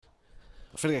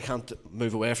I feel like I can't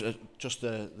move away from it. Just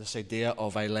this idea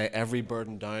of I lay every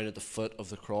burden down at the foot of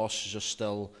the cross is just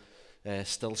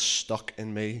still stuck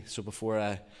in me. So before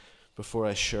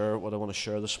I share what I want to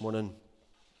share this morning,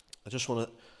 I just want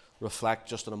to reflect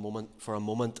just for a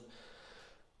moment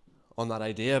on that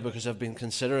idea, because I've been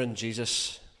considering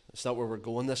Jesus. It's not where we're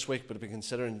going this week, but I've been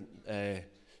considering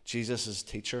Jesus as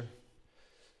teacher,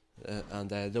 and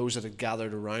those that had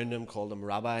gathered around him called him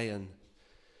Rabbi. And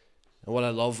what I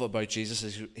love about Jesus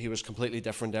is he was completely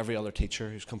different to every other teacher.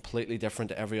 He was completely different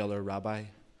to every other rabbi.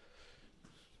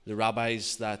 The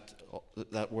rabbis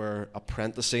that were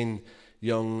apprenticing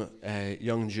young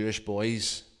Jewish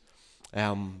boys,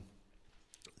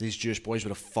 these Jewish boys would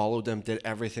have followed them, did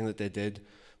everything that they did,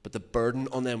 but the burden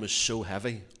on them was so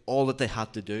heavy. All that they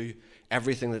had to do,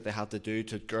 everything that they had to do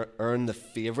to earn the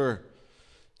favor,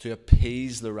 to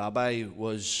appease the rabbi,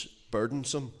 was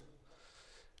burdensome.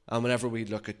 And whenever we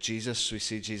look at Jesus, we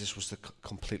see Jesus was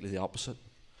completely the opposite.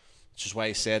 Which is why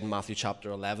he said in Matthew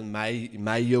chapter 11,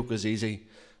 my yoke is easy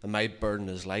and my burden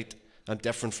is light. I'm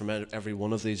different from every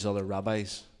one of these other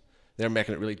rabbis. They're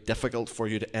making it really difficult for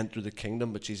you to enter the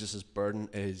kingdom, but Jesus' burden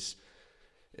is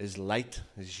light.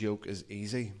 His yoke is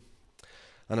easy.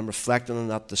 And I'm reflecting on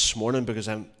that this morning, because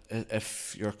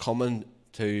if you're coming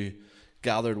to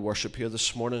gathered worship here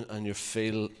this morning and you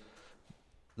feel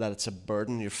that it's a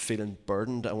burden, you're feeling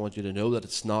burdened, I want you to know that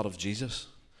it's not of Jesus.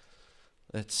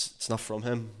 It's not from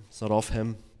him. It's not of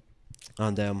him.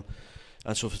 And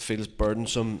so if it feels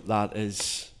burdensome, that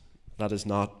is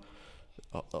not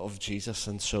of Jesus.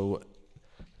 And so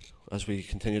as we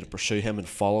continue to pursue him and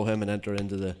follow him and enter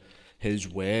into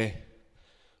his way,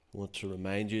 I want to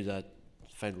remind you that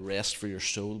find rest for your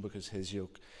soul, because his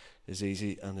yoke is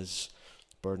easy and his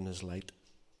burden is light.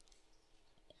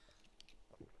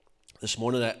 This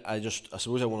morning, I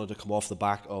suppose I wanted to come off the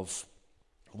back of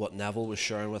what Neville was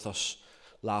sharing with us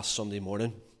last Sunday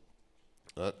morning.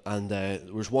 And there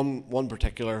was one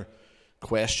particular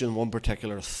question, one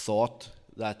particular thought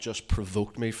that just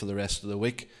provoked me for the rest of the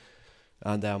week.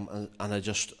 And I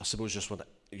suppose just want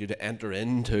you to enter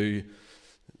into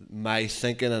my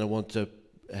thinking, and I want to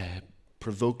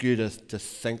provoke you to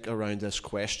think around this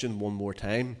question one more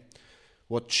time.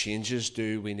 What changes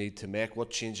do we need to make? What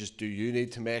changes do you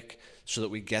need to make so that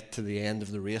we get to the end of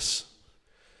the race?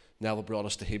 Neville brought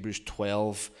us to Hebrews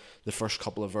 12, the first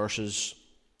couple of verses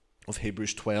of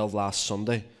Hebrews 12 last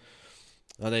Sunday.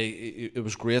 And it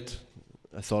was great.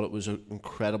 I thought it was an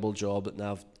incredible job that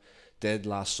Nev did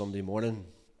last Sunday morning.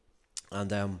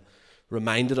 And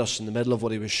reminded us, in the middle of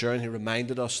what he was sharing, he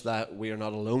reminded us that we are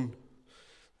not alone.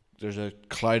 There's a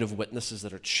cloud of witnesses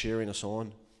that are cheering us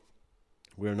on.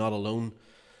 We are not alone.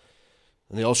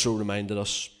 And he also reminded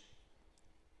us,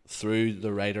 through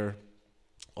the writer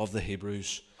of the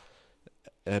Hebrews,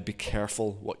 be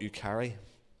careful what you carry.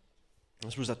 I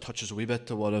suppose that touches a wee bit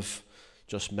to what I've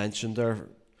just mentioned there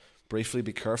briefly.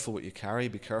 Be careful what you carry.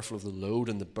 Be careful of the load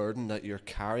and the burden that you're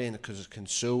carrying, because it can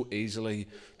so easily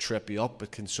trip you up.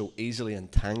 It can so easily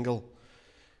entangle.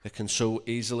 It can so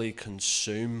easily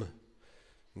consume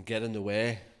and get in the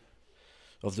way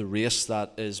of the race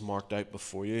that is marked out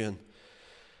before you.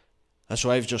 And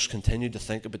so I've just continued to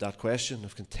think about that question.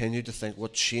 I've continued to think,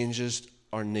 what changes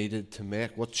are needed to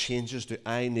make? What changes do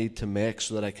I need to make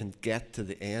so that I can get to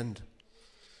the end?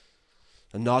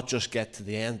 And not just get to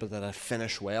the end, but that I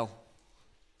finish well.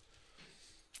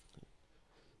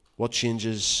 What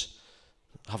changes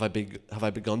have I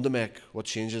begun to make? What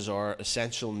changes are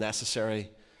essential, necessary,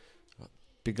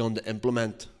 begun to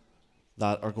implement,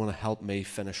 that are going to help me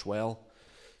finish well?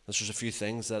 There's just a few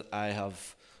things that I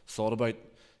have thought about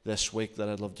this week that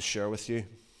I'd love to share with you.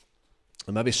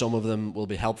 And maybe some of them will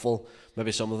be helpful.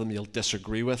 Maybe some of them you'll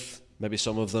disagree with. Maybe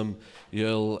some of them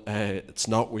it's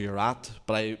not where you're at.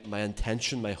 But my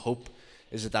intention, my hope,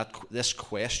 is that this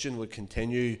question would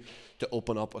continue to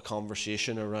open up a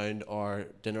conversation around our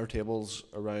dinner tables,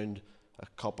 around a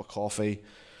cup of coffee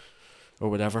or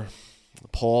whatever.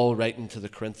 Paul, writing to the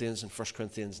Corinthians in 1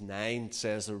 Corinthians 9,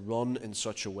 says to run in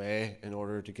such a way in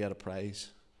order to get a prize.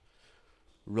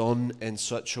 Run in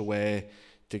such a way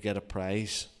to get a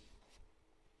prize.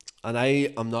 And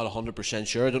I am not 100%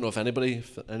 sure. I don't know if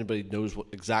anybody knows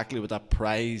exactly what that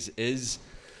prize is.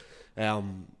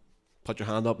 Put your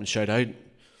hand up and shout out.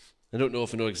 I don't know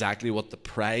if I know exactly what the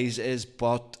prize is,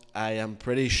 but I am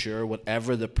pretty sure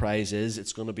whatever the prize is,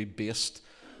 it's going to be based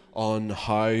on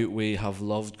how we have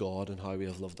loved God and how we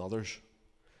have loved others.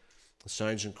 It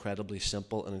sounds incredibly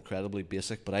simple and incredibly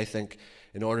basic, but I think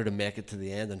in order to make it to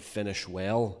the end and finish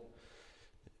well,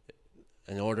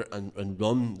 in order and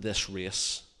run this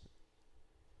race,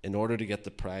 in order to get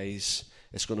the prize,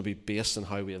 It's going to be based on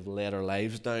how we have laid our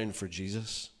lives down for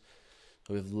Jesus,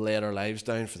 how we've laid our lives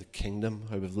down for the kingdom,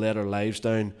 how we've laid our lives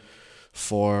down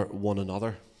for one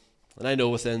another. And I know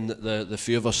within the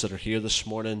few of us that are here this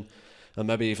morning, and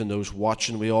maybe even those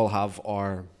watching, we all have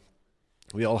our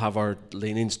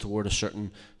leanings toward a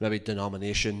certain maybe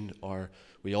denomination, or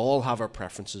we all have our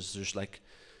preferences. There's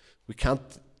we can't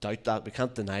doubt that, we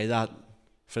can't deny that. I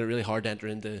find it really hard to enter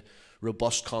into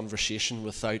robust conversation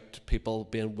without people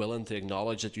being willing to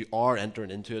acknowledge that you are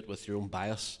entering into it with your own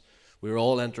bias. We're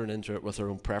all entering into it with our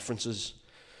own preferences.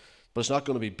 But it's not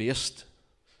going to be based,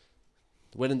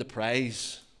 winning the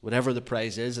prize, whatever the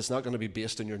prize is, it's not going to be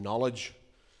based on your knowledge.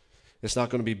 It's not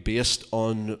going to be based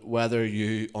on whether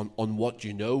on what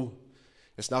you know.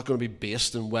 It's not going to be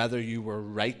based on whether you were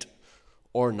right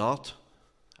or not.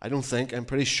 I'm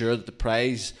pretty sure that the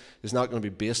prize is not going to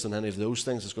be based on any of those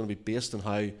things. It's going to be based on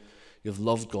how you've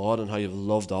loved God and how you've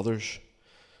loved others.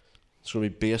 It's going to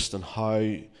be based on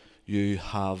how you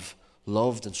have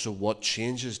loved. And so what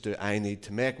changes do I need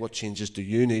to make? What changes do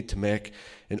you need to make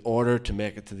in order to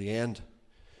make it to the end?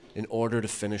 In order to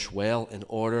finish well, in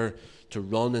order to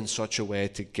run in such a way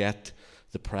to get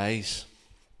the prize.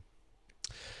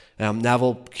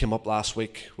 Neville came up last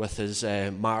week with his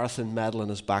marathon medal in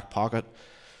his back pocket,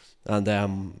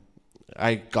 and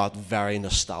I got very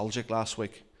nostalgic last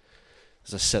week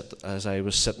as I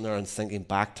was sitting there and thinking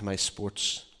back to my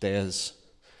sports days.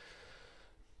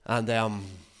 And I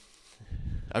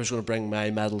was going to bring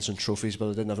my medals and trophies, but I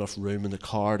didn't have enough room in the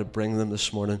car to bring them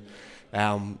this morning.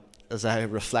 As I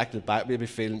reflected back, maybe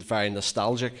feeling very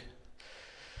nostalgic.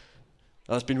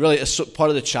 And it's been it's part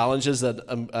of the challenges that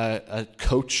a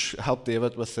coach helped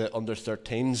David with the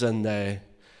under-13s, and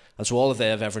so all that they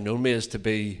have ever known me is to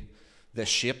be this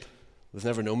shape. They've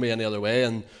never known me any other way,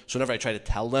 and so whenever I try to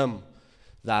tell them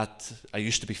that I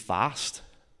used to be fast,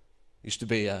 I used to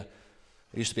be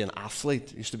an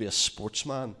athlete, I used to be a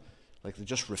sportsman, they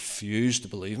just refuse to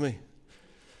believe me.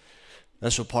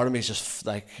 And so part of me is just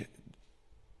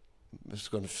it's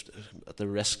going to, at the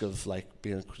risk of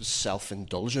being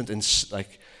self-indulgent in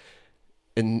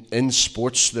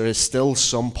sports, there is still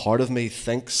some part of me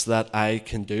thinks that I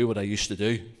can do what I used to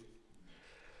do.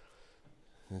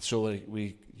 And so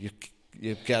you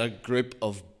get a group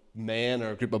of men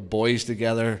or a group of boys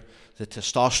together, the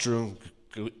testosterone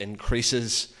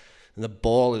increases, and the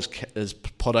ball is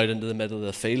put out into the middle of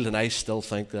the field, and I still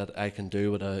think that I can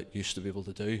do what I used to be able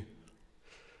to do.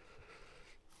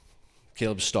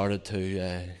 Caleb started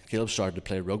to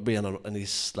play rugby, and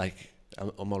he's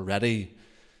I'm already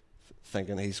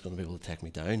thinking he's going to be able to take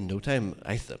me down in no time.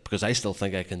 Because I still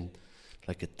think I can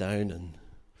get down and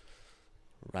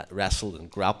wrestle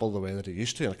and grapple the way that I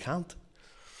used to, and I can't.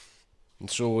 And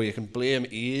so you can blame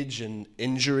age and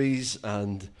injuries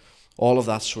and all of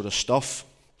that sort of stuff.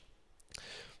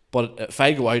 But if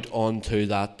I go out onto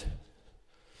that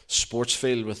sports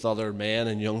field with other men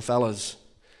and young fellas,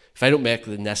 if I don't make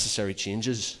the necessary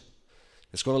changes,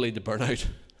 it's going to lead to burnout,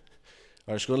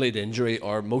 or it's going to lead to injury,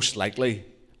 or most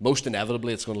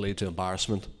inevitably, it's going to lead to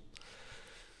embarrassment.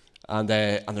 And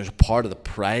there's a part of the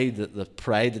pride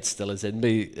that still is in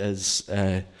me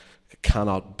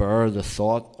cannot bear the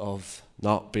thought of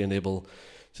not being able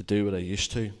to do what I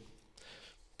used to.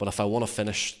 But if I want to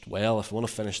finish well, if I want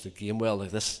to finish the game well,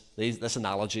 this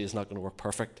analogy is not going to work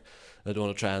perfect. I don't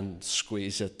want to try and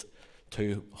squeeze it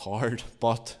too hard,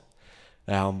 but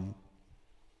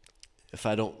if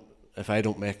I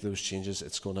don't make those changes,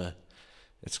 it's gonna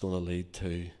lead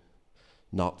to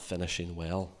not finishing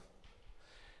well.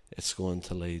 It's going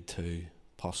to lead to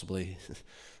possibly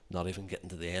not even getting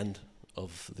to the end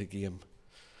of the game.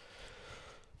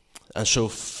 And so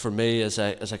for me, as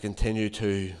I continue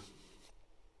to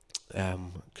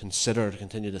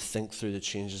continue to think through the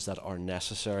changes that are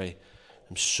necessary,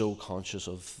 I'm so conscious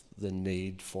of the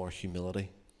need for humility.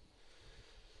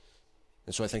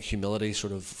 And so I think humility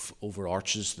sort of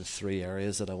overarches the three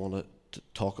areas that I want to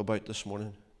talk about this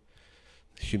morning.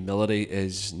 Humility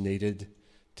is needed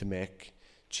to make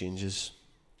changes.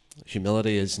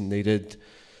 Humility is needed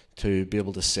to be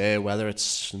able to say, whether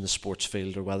it's in the sports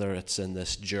field or whether it's in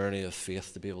this journey of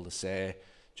faith, to be able to say,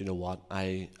 do you know what,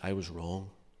 I was wrong.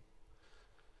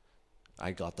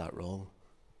 I got that wrong.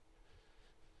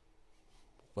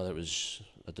 Whether it was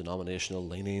a denominational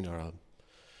leaning or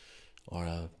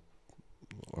a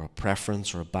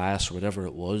preference or a bias or whatever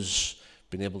it was,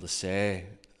 being able to say,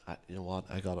 you know what,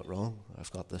 I got it wrong.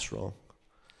 I've got this wrong.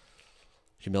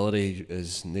 Humility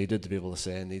is needed to be able to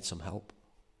say, I need some help.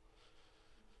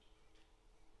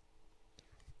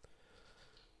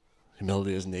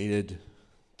 Humility is needed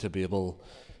to be able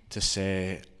to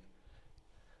say,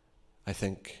 I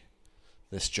think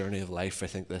this journey of life, I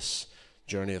think this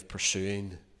journey of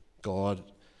pursuing God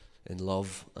in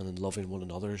love and in loving one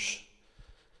another,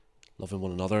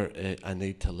 I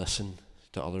need to listen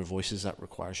to other voices. That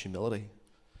requires humility.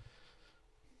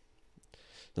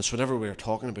 And so whenever we're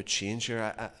talking about change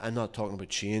here, I'm not talking about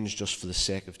change just for the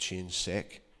sake of change's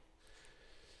sake.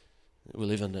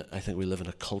 I think we live in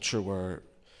a culture where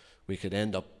we could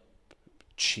end up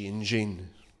changing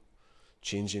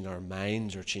our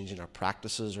minds or changing our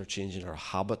practices or changing our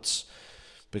habits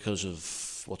because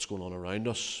of what's going on around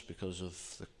us, because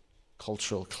of the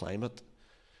cultural climate.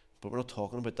 But we're not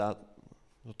talking about that.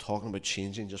 We're not talking about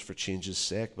changing just for change's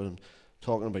sake, but I'm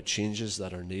talking about changes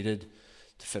that are needed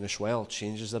to finish well,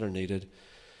 changes that are needed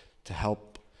to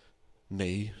help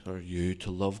me or you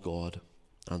to love God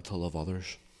and to love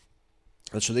others.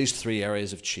 And so these three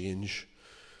areas of change,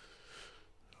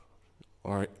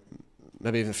 or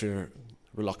maybe even if you're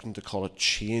reluctant to call it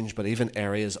change, but even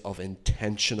areas of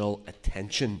intentional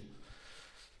attention,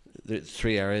 the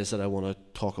three areas that I want to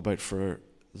talk about for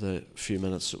the few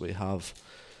minutes that we have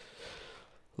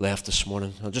left this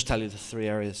morning. I'll just tell you the three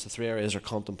areas. The three areas are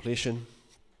contemplation,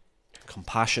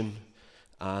 compassion,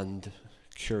 and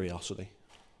curiosity.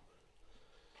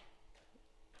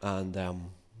 And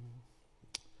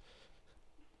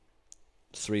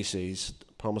 3 C's.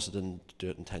 I promise I didn't do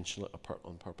it intentionally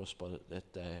on purpose, but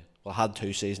I had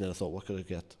 2 C's, and then I thought, what could I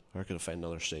get? Where could I find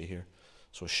another C here?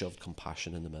 So I shoved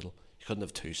compassion in the middle. You couldn't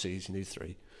have 2 C's, you need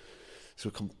 3.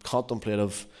 So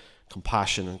contemplative,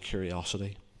 compassion, and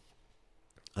curiosity.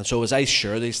 And so as I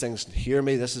share these things, hear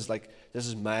me. This is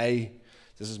my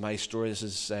story. This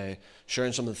is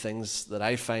sharing some of the things that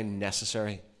I find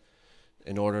necessary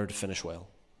in order to finish well,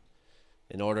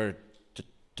 in order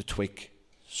to tweak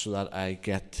so that I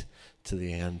get to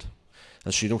the end.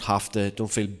 And so you don't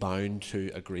feel bound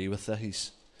to agree with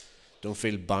these. Don't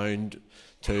feel bound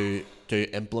to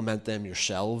implement them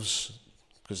yourselves,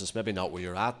 because it's maybe not where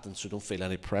you're at, and so don't feel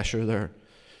any pressure there.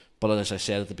 But as I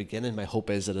said at the beginning, my hope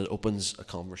is that it opens a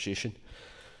conversation,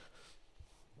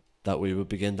 that we would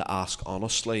begin to ask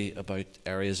honestly about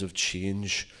areas of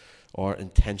change or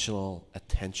intentional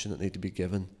attention that need to be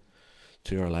given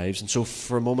to our lives. And so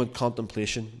for a moment,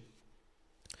 contemplation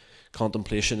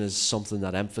is something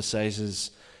that emphasizes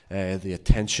the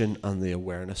attention and the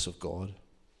awareness of God.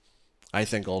 I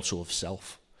think also of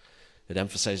self. It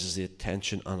emphasizes the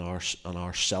attention on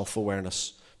our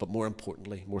self-awareness, but more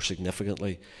importantly, more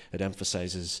significantly, it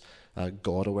emphasizes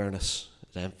God awareness.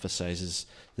 It emphasizes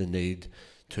the need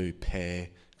to pay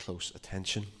close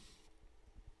attention.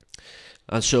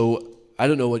 And so I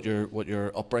don't know what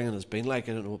your upbringing has been like.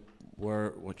 I don't know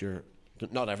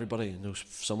not everybody, I know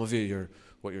some of you,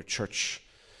 what your church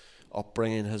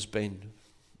upbringing has been.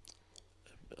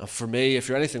 For me, if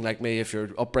you're anything like me, if your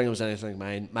upbringing was anything like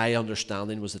mine, my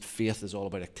understanding was that faith is all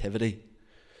about activity.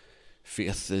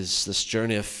 Faith is this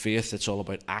journey of faith. It's all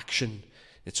about action.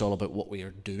 It's all about what we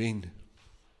are doing.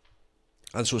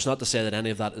 And so it's not to say that any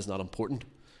of that is not important.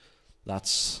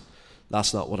 That's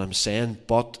not what I'm saying.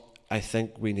 But I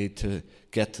think we need to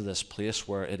get to this place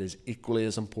where it is equally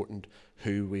as important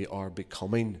who we are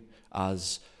becoming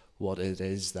as what it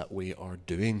is that we are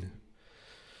doing.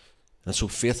 And so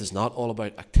faith is not all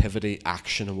about activity,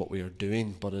 action, and what we are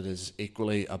doing, but it is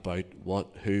equally about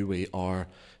who we are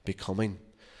becoming.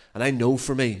 And I know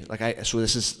for me, so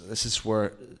this is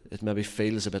where it maybe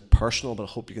feels a bit personal, but I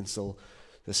hope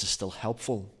this is still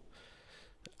helpful.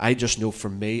 I just know for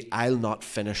me, I'll not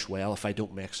finish well if I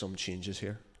don't make some changes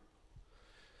here.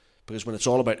 Because when it's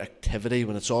all about activity,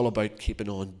 when it's all about keeping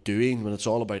on doing, when it's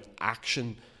all about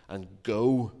action and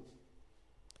go,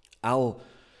 I'm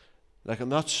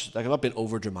not being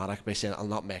over dramatic by saying I'll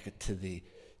not make it to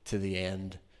the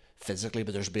end physically,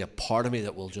 but there's be a part of me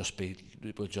that will just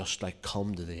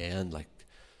come to the end, like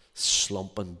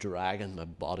slumping, dragging my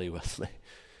body with me,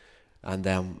 and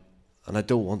I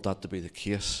don't want that to be the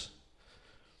case.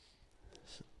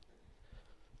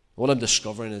 What I'm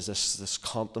discovering is this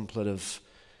contemplative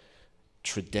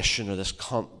tradition, or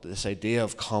this idea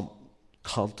of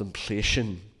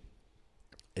contemplation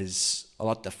is a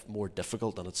lot more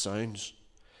difficult than it sounds.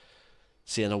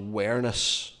 See, an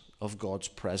awareness of God's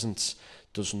presence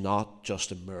does not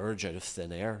just emerge out of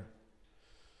thin air.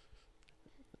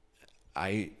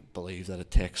 I believe that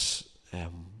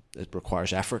it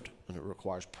requires effort and it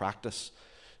requires practice.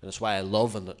 And that's why I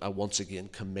love, and I once again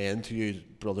commend to you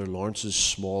Brother Lawrence's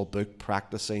small book,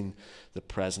 Practicing the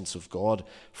Presence of God.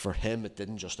 For him, it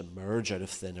didn't just emerge out of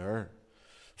thin air.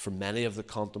 For many of the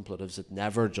contemplatives, it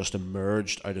never just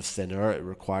emerged out of thin air. It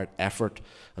required effort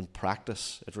and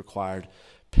practice. It required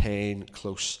paying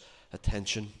close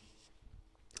attention.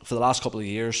 For the last couple of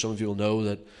years, some of you will know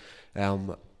that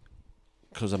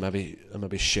because I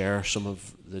maybe share some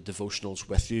of the devotionals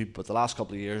with you. But the last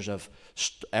couple of years,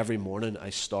 every morning I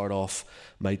start off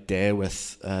my day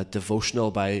with a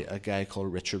devotional by a guy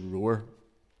called Richard Rohr.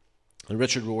 And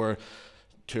Richard Rohr,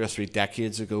 2 or 3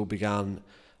 decades ago, began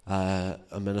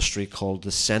a ministry called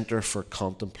the Center for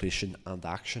Contemplation and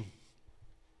Action.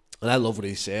 And I love what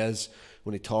he says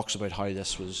when he talks about how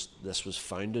this was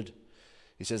founded.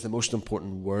 He says the most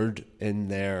important word in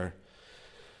their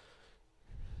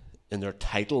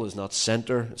title is not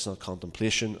center, it's not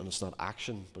contemplation, and it's not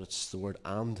action, but it's the word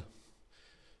and.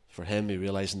 For him, he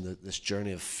realizing that this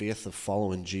journey of faith, of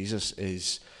following Jesus,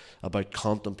 is about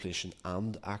contemplation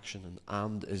and action,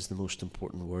 and is the most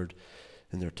important word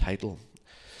in their title.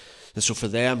 And so for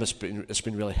them, it's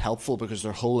been really helpful, because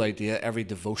their whole idea, every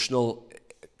devotional,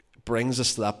 brings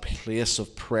us to that place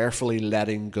of prayerfully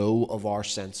letting go of our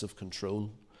sense of control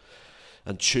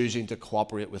and choosing to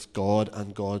cooperate with God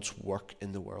and God's work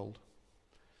in the world.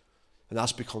 And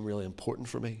that's become really important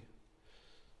for me.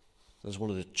 That's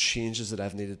one of the changes that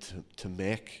I've needed to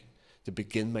make, to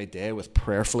begin my day with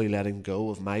prayerfully letting go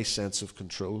of my sense of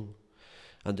control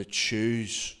and to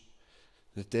choose.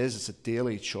 It's a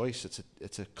daily choice.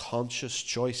 It's a conscious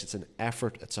choice. It's an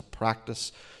effort. It's a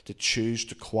practice to choose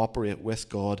to cooperate with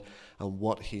God and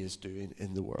what He is doing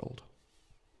in the world.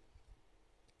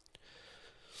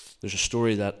 There's a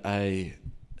story that I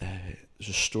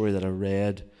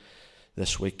read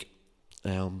this week.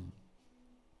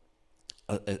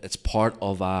 It's part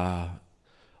of a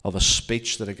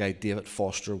speech that a guy, David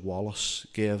Foster Wallace,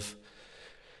 gave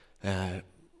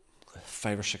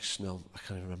 5 or 6, no, I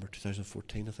can't even remember,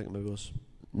 2014 I think it maybe was.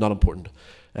 Not important.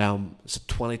 It's a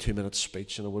 22-minute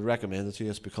speech, and I would recommend it to you.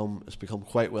 It's become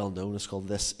quite well known. It's called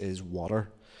 "This Is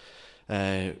Water."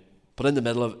 But in the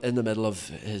middle of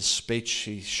his speech,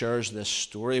 he shares this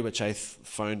story, which I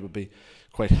found would be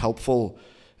quite helpful.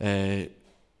 It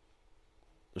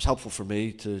was helpful for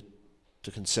me to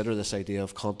consider this idea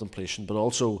of contemplation, but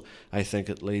also I think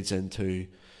it leads into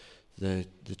the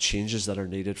changes that are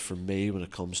needed for me when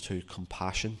it comes to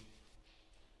compassion.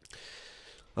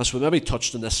 As we maybe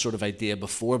touched on this sort of idea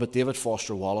before, but David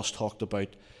Foster Wallace talked about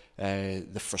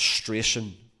the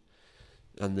frustration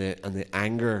and the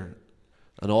anger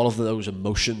and all of those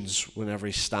emotions whenever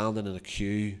he's standing in a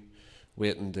queue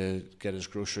waiting to get his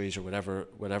groceries or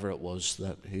whatever it was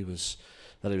that he was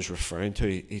referring to.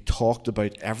 He talked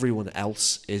about everyone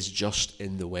else is just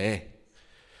in the way.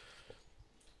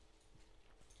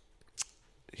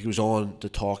 He goes on to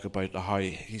talk about how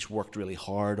he's worked really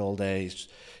hard all day.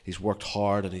 He's worked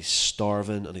hard and he's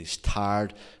starving and he's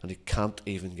tired and he can't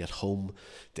even get home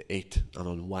to eat and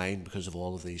unwind because of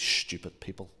all of these stupid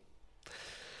people.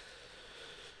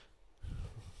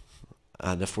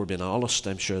 And if we're being honest,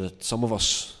 I'm sure that some of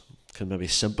us can maybe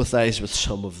sympathize with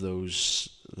some of those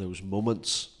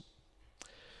moments.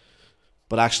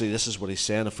 But actually, this is what he's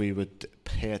saying. If we would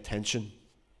pay attention,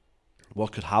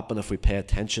 what could happen if we pay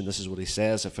attention? This is what he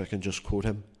says, if I can just quote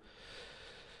him.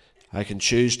 I can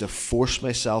choose to force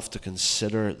myself to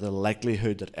consider the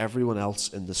likelihood that everyone else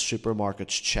in the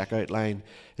supermarket's checkout line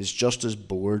is just as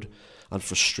bored and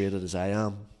frustrated as I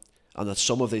am, and that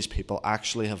some of these people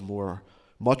actually have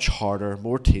much harder,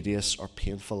 more tedious or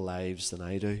painful lives than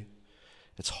I do.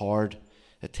 It's hard,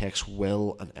 it takes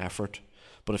will and effort,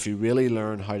 but if you really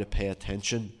learn how to pay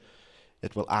attention,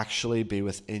 it will actually be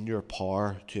within your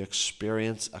power to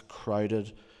experience a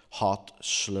crowded, hot,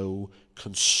 slow,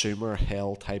 consumer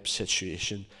hell type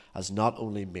situation as not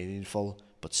only meaningful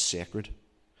but sacred,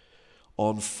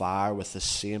 on fire with the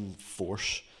same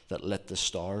force that lit the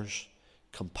stars,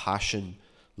 compassion,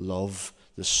 love,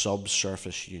 the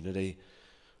subsurface unity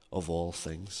of all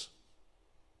things.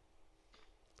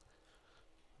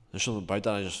 There's something about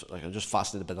that. I'm just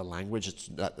fascinated by the language. It's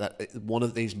that one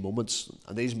of these moments,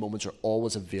 and these moments are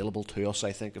always available to us,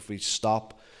 I think, if we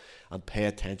stop and pay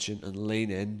attention and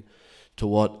lean in to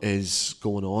what is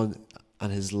going on.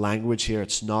 And his language here,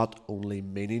 it's not only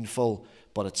meaningful,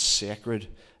 but it's sacred.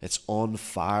 It's on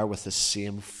fire with the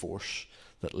same force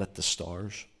that lit the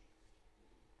stars.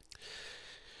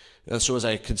 And so as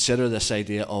I consider this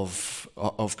idea of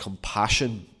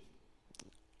compassion,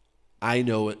 I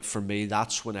know it for me,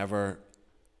 that's whenever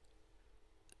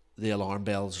the alarm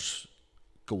bells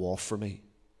go off for me.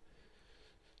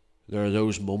 There are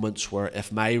those moments where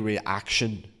if my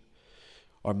reaction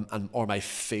or my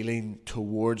feeling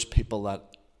towards people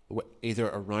that either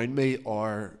around me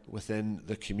or within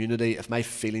the community, if my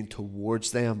feeling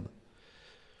towards them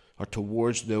or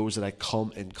towards those that I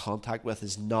come in contact with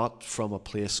is not from a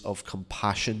place of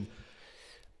compassion,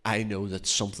 I know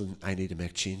that I need to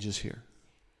make changes here.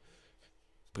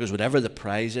 Because whatever the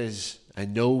prize is, I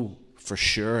know for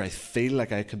sure, I feel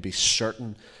like I can be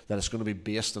certain that it's going to be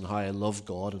based on how I love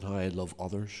God and how I love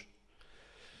others.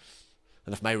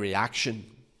 And if my reaction,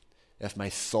 if my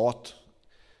thought,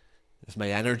 if my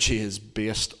energy is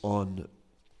based on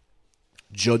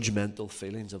judgmental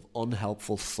feelings, of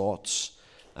unhelpful thoughts,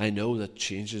 I know that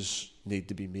changes need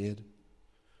to be made.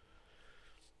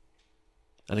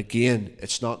 And again,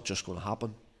 it's not just going to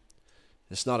happen.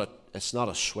 It's not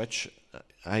a switch.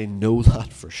 I know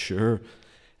that for sure.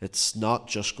 It's not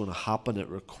just going to happen. It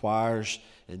requires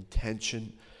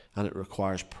intention and it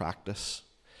requires practice.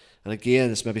 And again,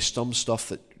 it's maybe some stuff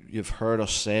that you've heard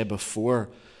us say before,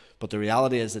 but the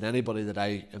reality is that anybody that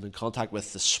I am in contact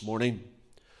with this morning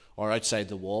or outside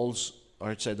the walls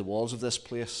of this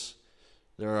place,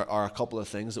 there are a couple of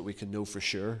things that we can know for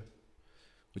sure.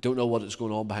 We don't know what is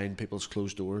going on behind people's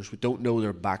closed doors. We don't know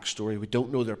their backstory. We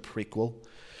don't know their prequel.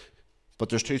 But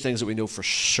there's two things that we know for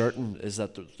certain, is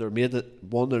that they're made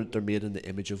in the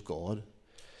image of God.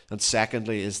 And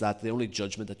secondly is that the only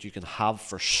judgment that you can have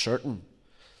for certain,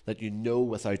 that you know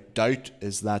without doubt,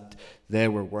 is that they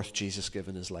were worth Jesus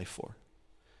giving his life for.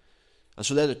 And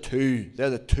so they're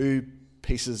the two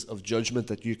pieces of judgment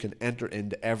that you can enter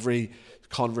into every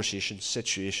conversation,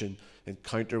 situation,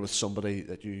 encounter with somebody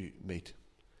that you meet.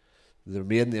 They're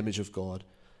made in the image of God,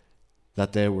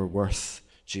 that they were worth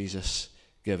Jesus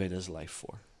giving his life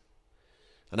for.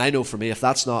 And I know for me, if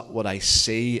that's not what I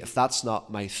see, if that's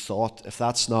not my thought, if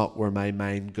that's not where my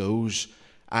mind goes,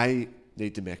 I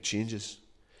need to make changes.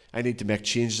 I need to make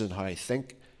changes in how I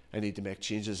think. I need to make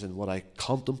changes in what I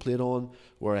contemplate on,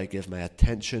 where I give my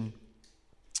attention.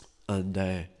 And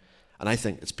I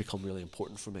think it's become really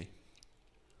important for me.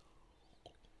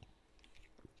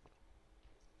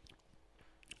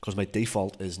 Because my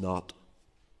default is not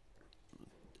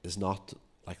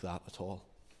like that at all.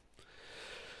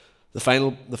 The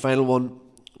final one,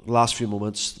 last few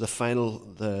moments, the final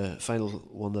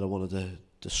one that I wanted to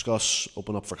discuss,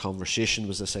 open up for conversation,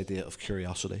 was this idea of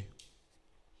curiosity.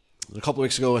 And a couple of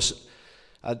weeks ago,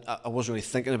 I wasn't really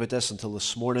thinking about this until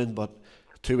this morning, but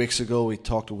 2 weeks ago we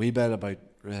talked a wee bit about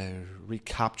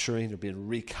recapturing or being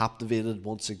recaptivated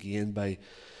once again by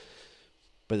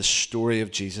the story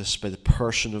of Jesus, by the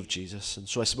person of Jesus. And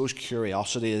so I suppose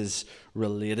curiosity is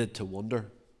related to wonder.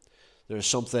 There is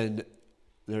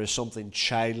something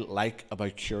childlike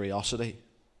about curiosity.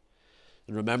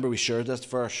 And remember, we shared this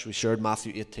verse. We shared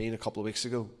Matthew 18 a couple of weeks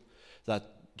ago, that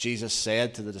Jesus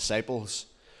said to the disciples,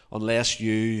 unless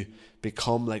you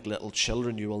become like little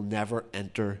children, you will never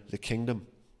enter the kingdom.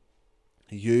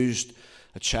 He used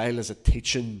a child as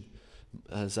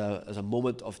a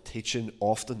moment of teaching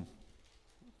often.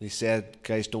 He said,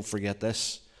 guys, don't forget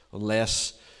this.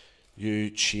 Unless you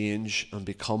change and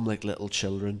become like little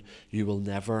children, you will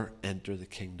never enter the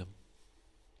kingdom.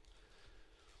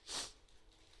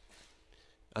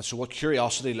 And so what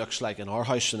curiosity looks like in our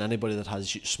house, and anybody that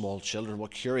has small children,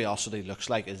 what curiosity looks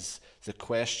like is the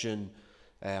question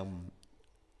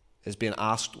is being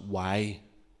asked why,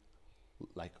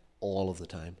 like all of the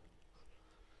time.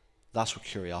 That's what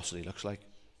curiosity looks like.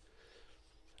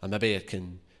 And maybe it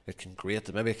can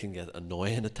grate, maybe it can get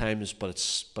annoying at times, but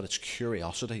it's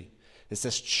curiosity. It's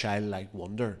this childlike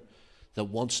wonder that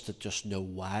wants to just know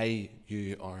why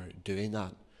you are doing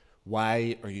that.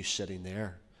 Why are you sitting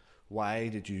there? Why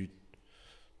did you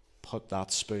put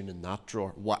that spoon in that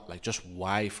drawer? What, like, just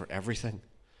why for everything?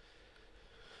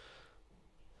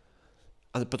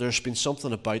 But there's been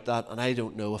something about that, and I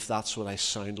don't know if that's what I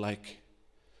sound like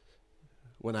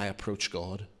when I approach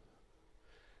God.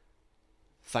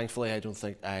 Thankfully, I don't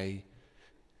think I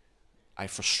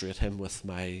frustrate him with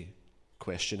my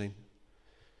questioning.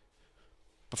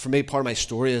 But for me, part of my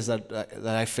story is that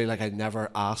I feel like I never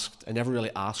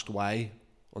really asked why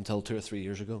until 2 or 3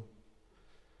 years ago.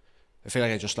 I feel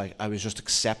like I was just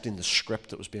accepting the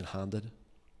script that was being handed.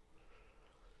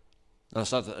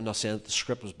 And I'm not saying that the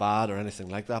script was bad or anything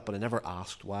like that, but I never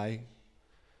asked why.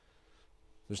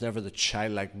 There was never the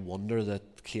childlike wonder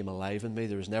that came alive in me.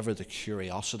 There was never the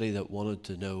curiosity that wanted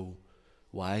to know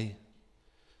why.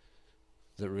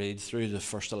 That read through the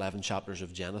first 11 chapters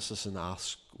of Genesis and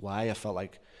ask why. I felt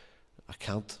like I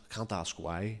can't ask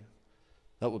why.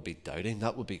 That would be doubting.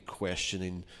 That would be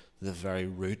questioning the very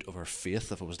root of our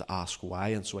faith if I was to ask why,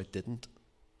 and so I didn't.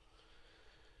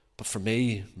 But for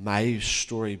me, my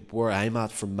story, where I'm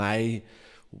at, from my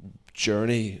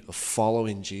journey of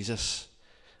following Jesus,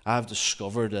 I've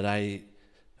discovered that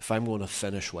if I'm going to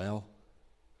finish well,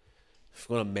 if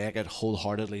I'm going to make it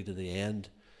wholeheartedly to the end,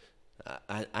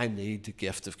 I need the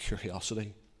gift of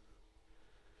curiosity.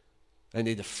 I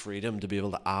need the freedom to be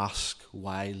able to ask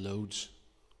why loads.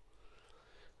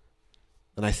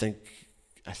 And I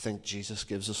think Jesus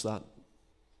gives us that.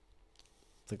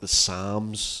 I think the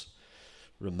Psalms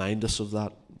remind us of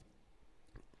that.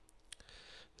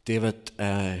 David,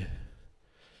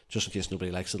 just in case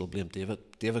nobody likes it, I'll blame David.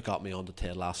 David got me onto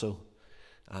Ted Lasso,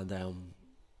 and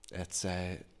it's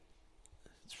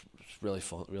really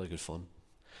fun, really good fun.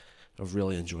 I've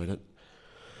really enjoyed it.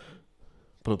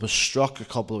 But I was struck a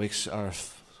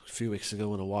few weeks ago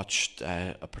when I watched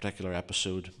a particular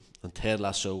episode, and Ted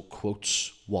Lasso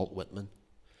quotes Walt Whitman.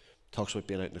 Talks about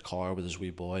being out in the car with his wee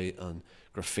boy, and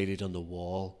graffitied on the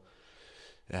wall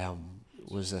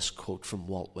was this quote from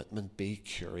Walt Whitman: "Be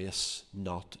curious,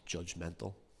 not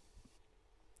judgmental."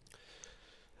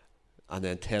 And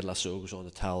then Ted Lasso goes on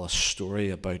to tell a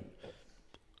story about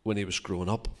when he was growing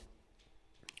up.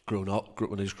 When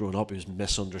he was growing up, he was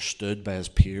misunderstood by his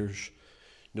peers.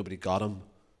 Nobody got him.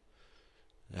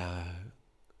 He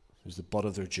was the butt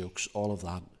of their jokes, all of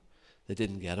that. They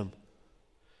didn't get him.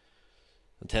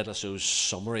 And Ted Lasso's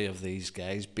summary of these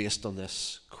guys, based on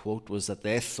this quote, was that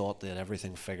they thought they had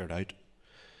everything figured out.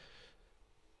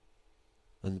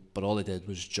 But all they did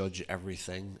was judge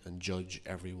everything and judge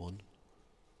everyone.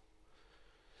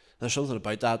 There's something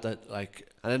about that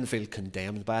like, I didn't feel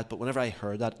condemned by it, but whenever I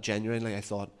heard that, genuinely, I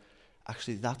thought,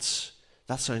 actually, that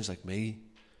sounds like me.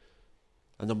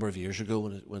 A number of years ago,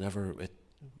 whenever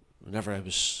I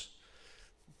was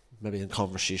maybe in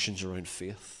conversations around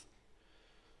faith,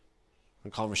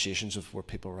 in conversations of where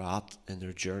people were at in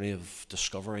their journey of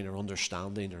discovering or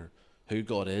understanding or who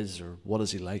God is or what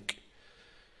is He like.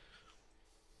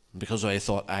 And because I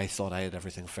thought I had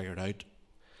everything figured out,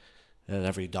 and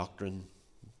every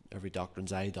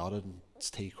doctrine's I dotted and its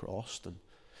T crossed, and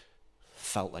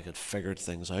felt like I'd figured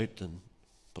things out,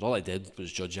 but all I did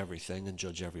was judge everything and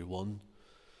judge everyone.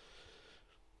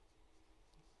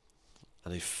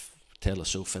 And Ted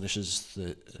Lasso finishes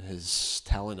his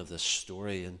telling of this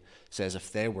story and says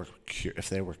if they were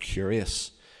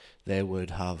curious, they would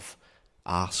have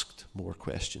asked more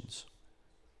questions.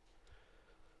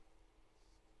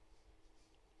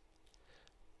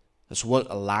 And so what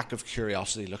a lack of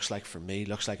curiosity looks like for me,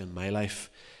 looks like in my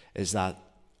life, is that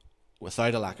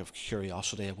without a lack of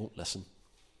curiosity, I won't listen.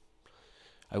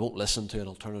 I won't listen to an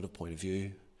alternative point of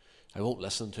view. I won't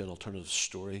listen to an alternative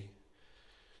story.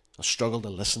 I struggle to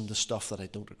listen to stuff that I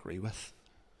don't agree with.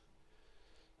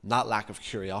 And that lack of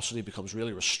curiosity becomes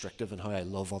really restrictive in how I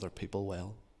love other people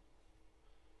well.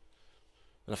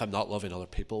 And if I'm not loving other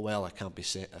people well, I can't be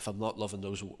saying, if I'm not loving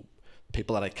those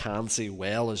people that I can see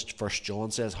well, as 1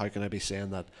 John says, how can I be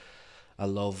saying that I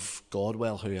love God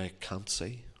well who I can't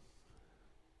see?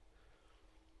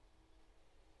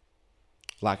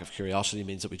 Lack of curiosity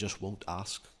means that we just won't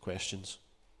ask questions.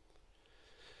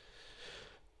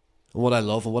 And what I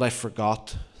love and what I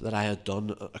forgot that I had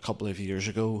done a couple of years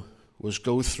ago was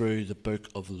go through the book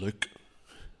of Luke.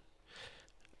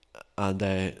 And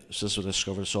so this is what I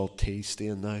discovered, it's all tea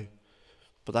stain now.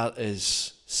 But that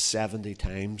is 70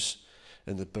 times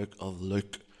in the book of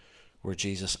Luke where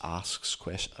Jesus asks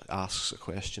a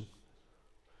question.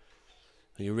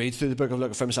 And you read through the book of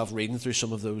Luke, I found myself reading through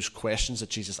some of those questions that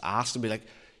Jesus asked and be like,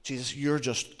 Jesus, you're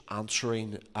just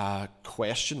answering a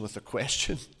question with a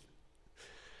question.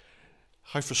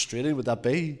 How frustrating would that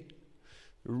be?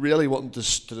 Really wanting to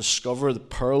discover the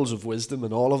pearls of wisdom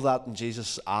and all of that, and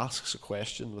Jesus asks a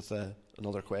question with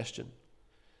another question.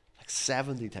 Like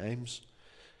 70 times.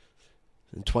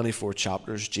 In 24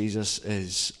 chapters, Jesus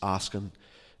is asking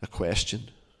a question.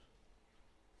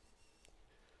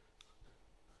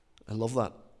 I love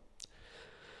that.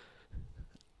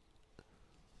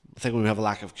 I think when we have a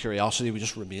lack of curiosity, we're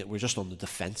just on the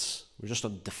defense. We're just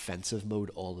on defensive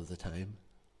mode all of the time.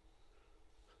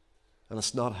 And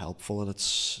it's not helpful,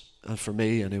 and for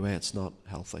me anyway, it's not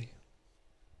healthy.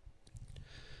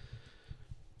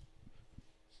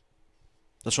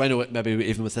 That's why I know maybe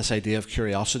even with this idea of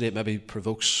curiosity, it maybe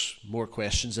provokes more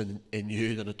questions in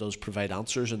you than it does provide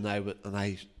answers, and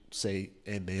I say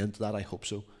amen to that. I hope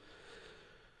so.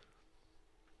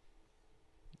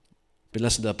 Been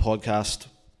listening to a podcast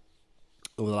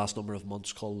over the last number of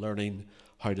months called Learning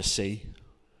How to See.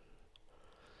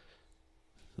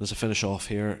 As I finish off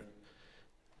here,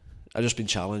 I've just been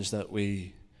challenged that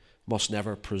we must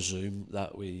never presume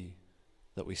that we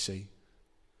see.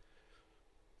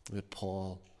 With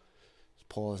Paul,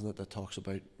 isn't it, that talks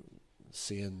about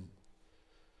seeing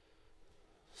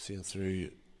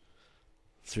through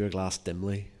a glass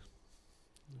dimly.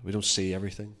 We don't see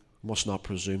everything. We must not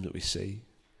presume that we see.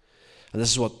 And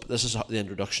this is the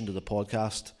introduction to the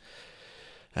podcast.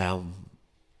 You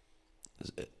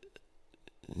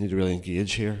need to really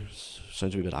engage here.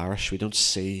 Sounds a wee bit Irish. We don't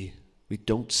see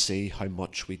how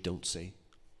much we don't see.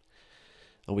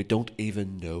 And we don't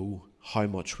even know how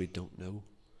much we don't know.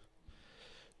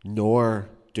 Nor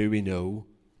do we know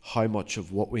how much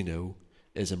of what we know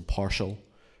is impartial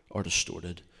or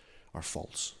distorted or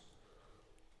false.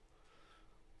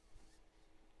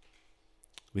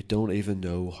 We don't even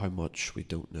know how much we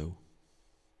don't know.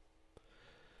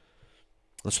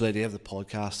 And so the idea of the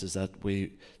podcast is that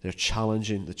the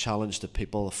challenge to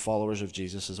people, the followers of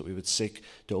Jesus, is that we would seek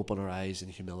to open our eyes in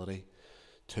humility,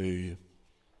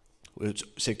 we would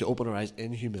seek to open our eyes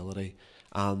in humility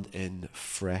and in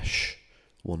fresh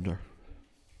wonder.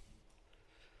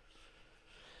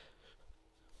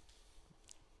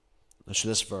 And so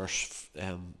this verse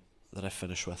that I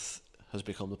finish with has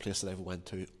become the place that I've went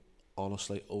to,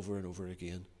 honestly, over and over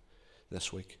again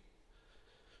this week.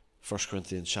 1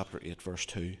 Corinthians chapter 8, verse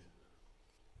 2.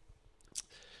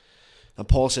 And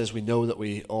Paul says, we know that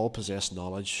we all possess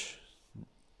knowledge,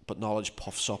 but knowledge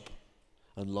puffs up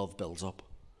and love builds up.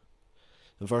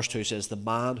 And verse 2 says, the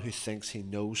man who thinks he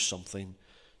knows something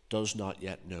does not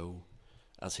yet know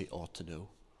as he ought to know.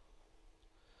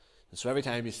 And so every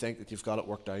time you think that you've got it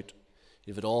worked out,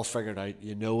 you've it all figured out,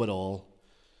 you know it all,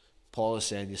 Paul is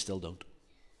saying you still don't.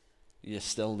 You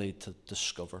still need to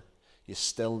discover. You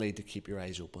still need to keep your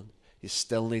eyes open. You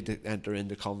still need to enter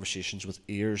into conversations with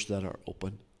ears that are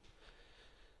open.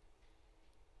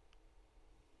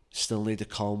 You still need to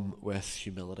come with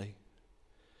humility.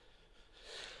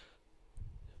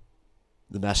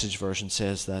 The Message version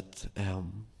says that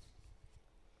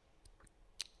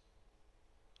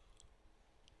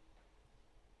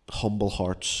humble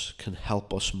hearts can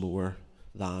help us more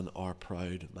than our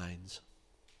proud minds.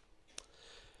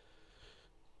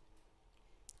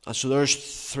 And so there's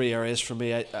three areas for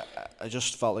me. I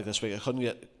just felt like this week I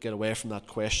couldn't get away from that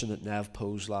question that Nev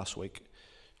posed last week.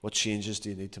 What changes do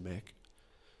you need to make?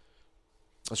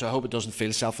 And so I hope it doesn't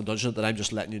feel self-indulgent that I'm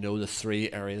just letting you know the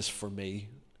three areas for me.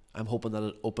 I'm hoping that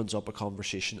it opens up a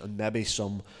conversation, and maybe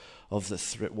one of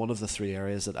the three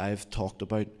areas that I've talked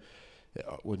about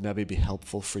would maybe be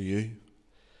helpful for you.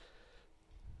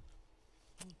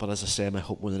 But as I say, my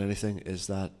hope more than anything is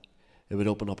that it would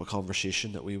open up a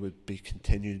conversation, that we would be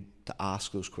continuing to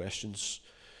ask those questions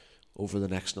over the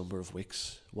next number of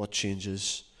weeks. What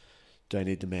changes do I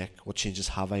need to make? What changes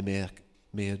have I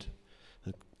made?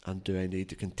 And do I need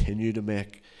to continue to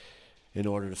make in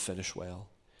order to finish well,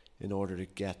 in order to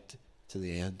get to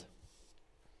the end?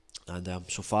 And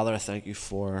so, Father, I thank you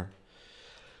for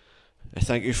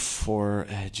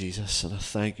Jesus, and I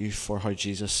thank you for how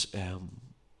Jesus.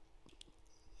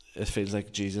 It feels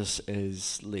like Jesus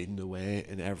is leading the way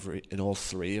in all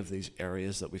three of these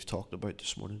areas that we've talked about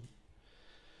this morning.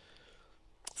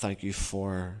 Thank you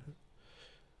for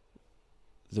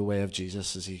the way of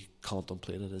Jesus as he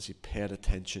contemplated, as he paid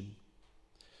attention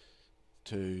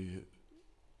to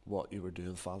what you were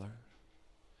doing, Father.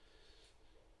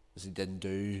 As he didn't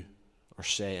do or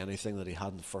say anything that he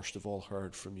hadn't first of all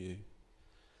heard from you.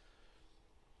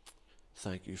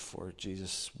 Thank you for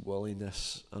Jesus'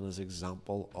 willingness and his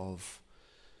example of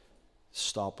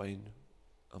stopping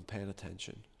and paying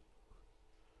attention.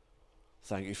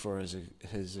 Thank you for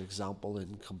his example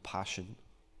in compassion.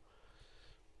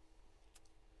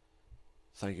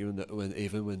 Thank you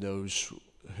even when those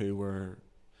who were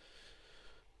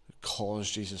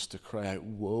caused Jesus to cry out,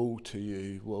 woe to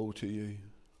you, woe to you.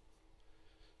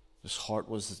 His heart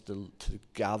was to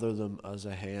gather them as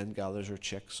a hen gathers her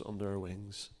chicks under her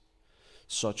wings.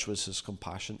 Such was his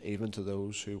compassion, even to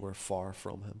those who were far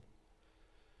from him.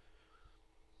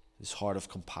 His heart of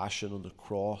compassion on the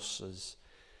cross, as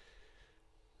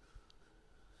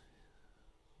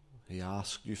he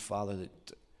asked you, Father,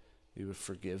 that you would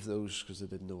forgive those because they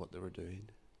didn't know what they were doing.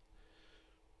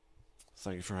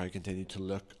 Thank you for how he continued to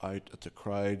look out at the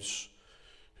crowds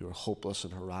who were hopeless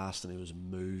and harassed, and he was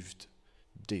moved,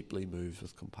 deeply moved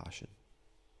with compassion.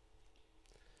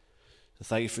 And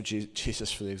thank you for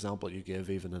Jesus, for the example you give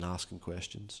even in asking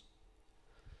questions.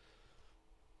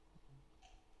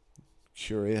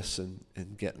 Curious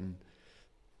and getting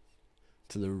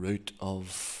to the root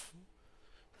of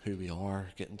who we are,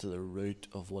 getting to the root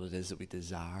of what it is that we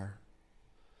desire.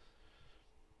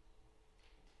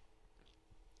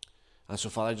 And so,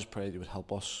 Father, I just pray that you would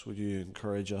help us. Would you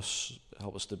encourage us,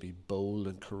 help us to be bold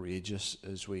and courageous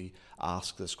as we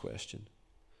ask this question?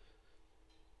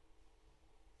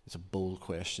 It's a bold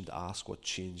question to ask. What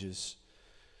changes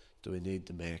do we need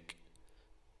to make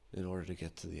in order to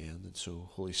get to the end? And so,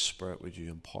 Holy Spirit, would you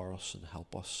empower us and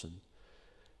help us, and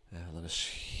let us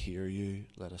hear you.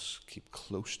 Let us keep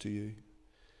close to you.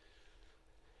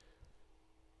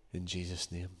 In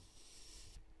Jesus' name.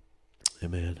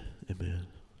 Amen. Amen.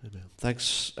 Amen.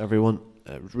 Thanks, everyone.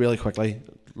 Really quickly,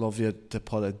 love you to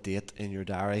put a date in your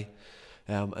diary.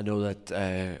 I know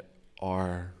that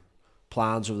our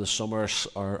plans over the summers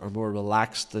are more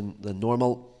relaxed than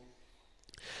normal.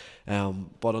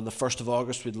 But on the 1st of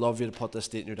August, we'd love you to put this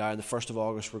date in your diary. On the 1st of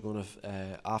August, we're going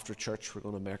to, after church, we're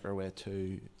going to make our way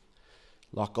to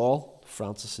Loughgall,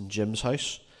 Francis and Jim's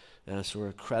house. So we're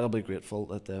incredibly grateful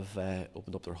that they've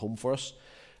opened up their home for us.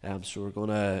 So we're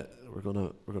gonna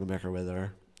make our way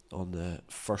there on the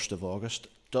 1st of August.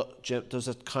 Jim, does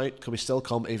it count? Can we still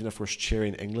come even if we're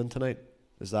cheering England tonight?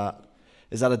 Is that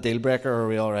a deal breaker, or are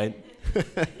we all right?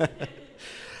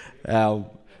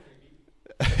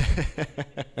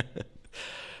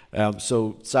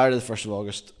 So Saturday the 1st of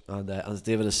August, and as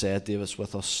David has said, David's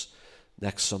with us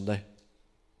next Sunday.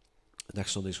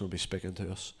 Next Sunday's going to be speaking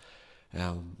to us. If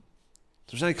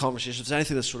there's any conversation, if there's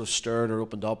anything that's sort of stirred or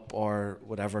opened up or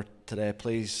whatever today,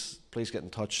 please get in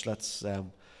touch. Let's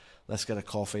get a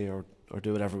coffee or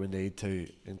do whatever we need to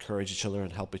encourage each other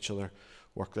and help each other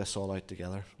work this all out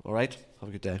together. All right? Have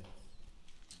a good day.